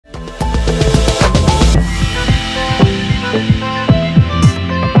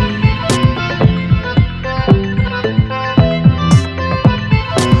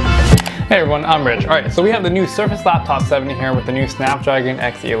I'm Rich. Alright, so we have the new Surface Laptop 7 here with the new Snapdragon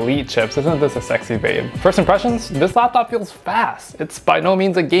X Elite chips. Isn't this a sexy babe? First impressions, this laptop feels fast. It's by no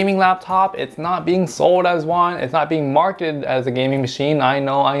means a gaming laptop. It's not being sold as one. It's not being marketed as a gaming machine. I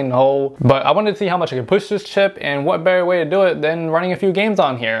know. But I wanted to see how much I can push this chip, and what better way to do it than running a few games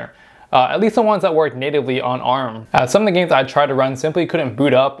on here. At least the ones that work natively on ARM. Some of the games I tried to run simply couldn't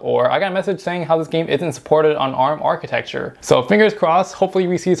boot up, or I got a message saying how this game isn't supported on ARM architecture. So fingers crossed, hopefully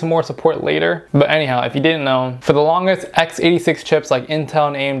we see some more support later. But anyhow, if you didn't know, for the longest, x86 chips like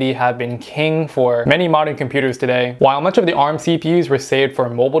Intel and AMD have been king for many modern computers today, while much of the ARM CPUs were saved for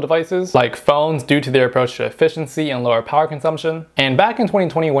mobile devices like phones due to their approach to efficiency and lower power consumption. And back in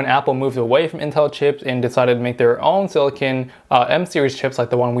 2020, when Apple moved away from Intel chips and decided to make their own silicon M series chips like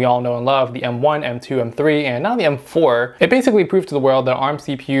the one we all know and love, the M1, M2, M3, and now the M4, it basically proved to the world that ARM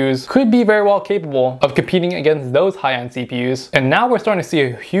CPUs could be very well capable of competing against those high-end CPUs. And now we're starting to see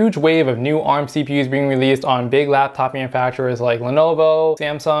a huge wave of new ARM CPUs being released on big laptop manufacturers like Lenovo,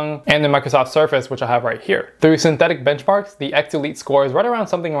 Samsung, and the Microsoft Surface, which I have right here. Through synthetic benchmarks, the X Elite scores right around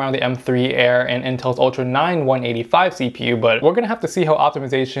something around the M3 Air and Intel's Ultra 9 185 CPU, but we're gonna have to see how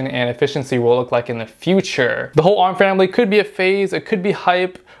optimization and efficiency will look like in the future. The whole ARM family could be a phase, it could be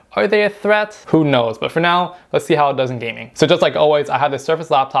hype. Are they a threat? Who knows? But for now, let's see how it does in gaming. So just like always, I have the Surface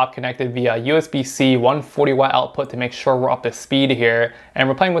laptop connected via USB-C 140 watt output to make sure we're up to speed here. And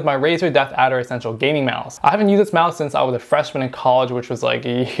we're playing with my Razer Depth Adder Essential gaming mouse. I haven't used this mouse since I was a freshman in college, which was like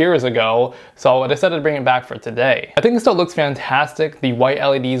years ago. So I decided to bring it back for today. I think it still looks fantastic. The white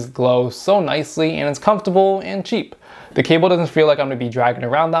LEDs glow so nicely and it's comfortable and cheap. The cable doesn't feel like I'm gonna be dragging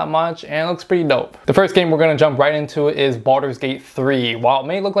around that much, and it looks pretty dope. The first game we're gonna jump right into is Baldur's Gate 3. While it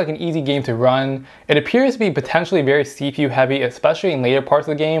may look like an easy game to run, it appears to be potentially very CPU heavy, especially in later parts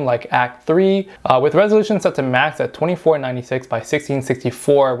of the game like Act 3, with resolution set to max at 2496 by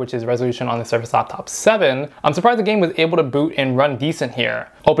 1664, which is resolution on the Surface Laptop 7. I'm surprised the game was able to boot and run decent here.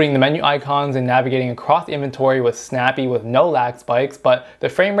 Opening the menu icons and navigating across the inventory was snappy with no lag spikes, but the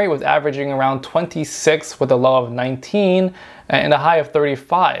frame rate was averaging around 26 with a low of 19 and a high of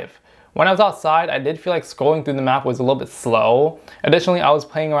 35. When I was outside, I did feel like scrolling through the map was a little bit slow. Additionally, I was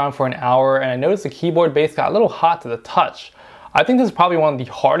playing around for an hour and I noticed the keyboard base got a little hot to the touch. I think this is probably one of the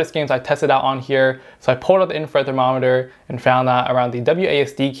hardest games I tested out on here, so I pulled out the infrared thermometer and found that around the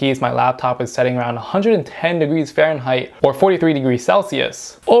WASD keys, my laptop is setting around 110 degrees Fahrenheit or 43 degrees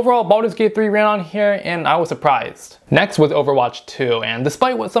Celsius. Overall, Baldur's Gate 3 ran on here and I was surprised. Next was Overwatch 2, and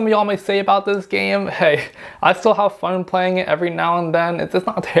despite what some of y'all may say about this game, hey, I still have fun playing it every now and then. It's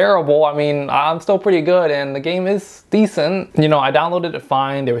not terrible. I mean, I'm still pretty good and the game is decent. You know, I downloaded it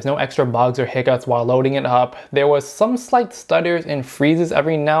fine. There was no extra bugs or hiccups while loading it up. There was some slight stutters and freezes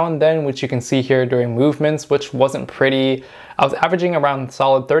every now and then, which you can see here during movements, which wasn't pretty. I was averaging around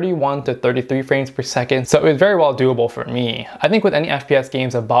solid 31 to 33 frames per second, so it was very well doable for me. I think with any FPS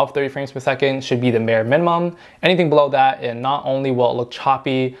games above 30 frames per second should be the bare minimum. Anything below that, and not only will it look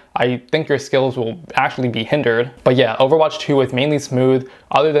choppy, I think your skills will actually be hindered. But yeah, Overwatch 2 was mainly smooth,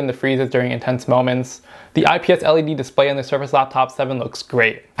 other than the freezes during intense moments. The IPS LED display on the Surface Laptop 7 looks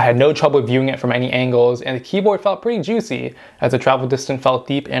great. I had no trouble viewing it from any angles, and the keyboard felt pretty juicy, as the travel distance felt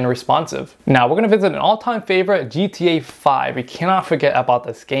deep and responsive. Now we're gonna visit an all-time favorite, GTA 5. We cannot forget about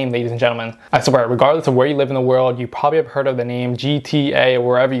this game, ladies and gentlemen. I swear, regardless of where you live in the world, you probably have heard of the name GTA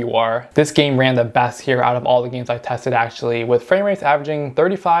wherever you are. This game ran the best here out of all the games I tested actually, with frame rates averaging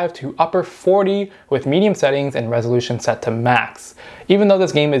 35 to upper 40 with medium settings and resolution set to max. Even though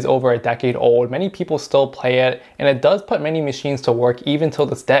this game is over a decade old, many people still play it, and it does put many machines to work even till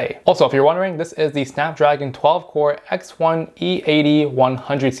this day. Also, if you're wondering, this is the Snapdragon 12-core X1 E80-100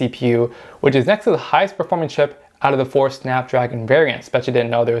 CPU, which is next to the highest performing chip out of the 4 Snapdragon variants. Bet you didn't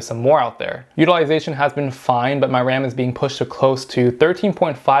know there was some more out there. Utilization has been fine, but my RAM is being pushed to close to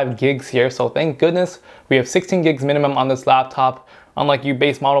 13.5 gigs here, so thank goodness we have 16 gigs minimum on this laptop. Unlike you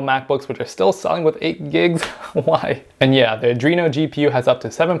base model MacBooks, which are still selling with 8 gigs, why? And yeah, the Adreno GPU has up to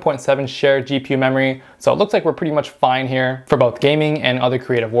 7.7 shared GPU memory, so it looks like we're pretty much fine here for both gaming and other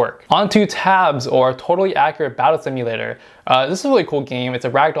creative work. On to Tabs, or Totally Accurate Battle Simulator. This is a really cool game. It's a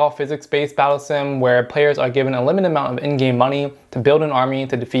ragdoll physics-based battle sim where players are given a limited amount of in-game money to build an army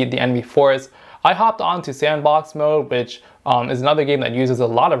to defeat the enemy force. I hopped on to sandbox mode, which is another game that uses a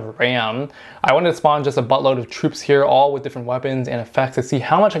lot of RAM. I wanted to spawn just a buttload of troops here, all with different weapons and effects, to see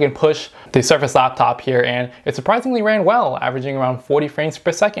how much I can push the Surface Laptop here, and it surprisingly ran well, averaging around 40 frames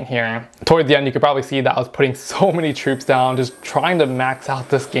per second here. Towards the end, you could probably see that I was putting so many troops down, just trying to max out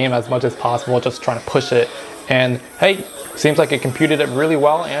this game as much as possible, just trying to push it. And hey, seems like it computed it really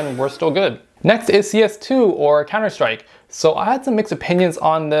well and we're still good. Next is CS2, or Counter-Strike. So I had some mixed opinions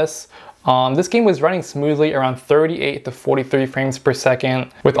on this. This game was running smoothly around 38 to 43 frames per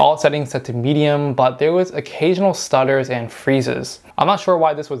second with all settings set to medium, but there was occasional stutters and freezes. I'm not sure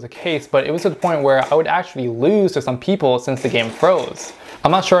why this was the case, but it was to the point where I would actually lose to some people since the game froze.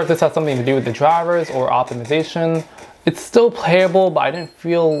 I'm not sure if this has something to do with the drivers or optimization. It's still playable, but I didn't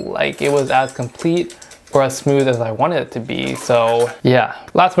feel like it was as complete or as smooth as I wanted it to be, so yeah.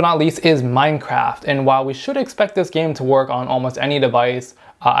 Last but not least is Minecraft, and while we should expect this game to work on almost any device,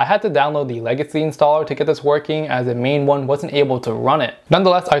 I had to download the legacy installer to get this working as the main one wasn't able to run it.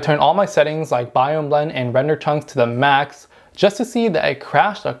 Nonetheless, I turned all my settings like biome blend and render chunks to the max just to see that it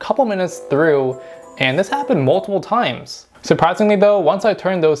crashed a couple minutes through, and this happened multiple times. Surprisingly though, once I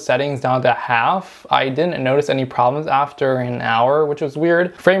turned those settings down to half, I didn't notice any problems after an hour, which was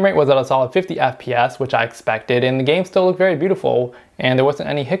weird. Frame rate was at a solid 50 FPS, which I expected, and the game still looked very beautiful, and there wasn't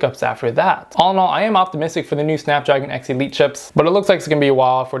any hiccups after that. All in all, I am optimistic for the new Snapdragon X Elite chips, but it looks like it's gonna be a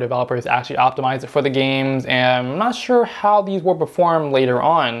while for developers to actually optimize it for the games, and I'm not sure how these will perform later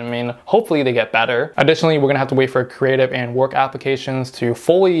on. I mean, hopefully they get better. Additionally, we're gonna have to wait for creative and work applications to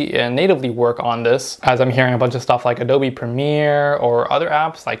fully and natively work on this, as I'm hearing a bunch of stuff like Adobe Premiere or other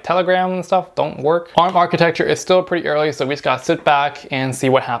apps like Telegram and stuff don't work. ARM architecture is still pretty early, so we just gotta sit back and see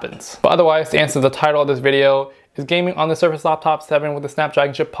what happens. But otherwise, to answer the title of this video, is gaming on the Surface Laptop 7 with the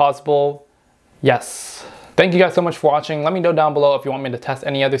Snapdragon chip possible? Yes. Thank you guys so much for watching. Let me know down below if you want me to test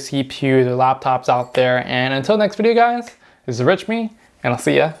any other CPUs or laptops out there. And until next video guys, this is Rich Me, and I'll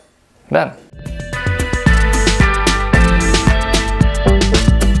see ya then.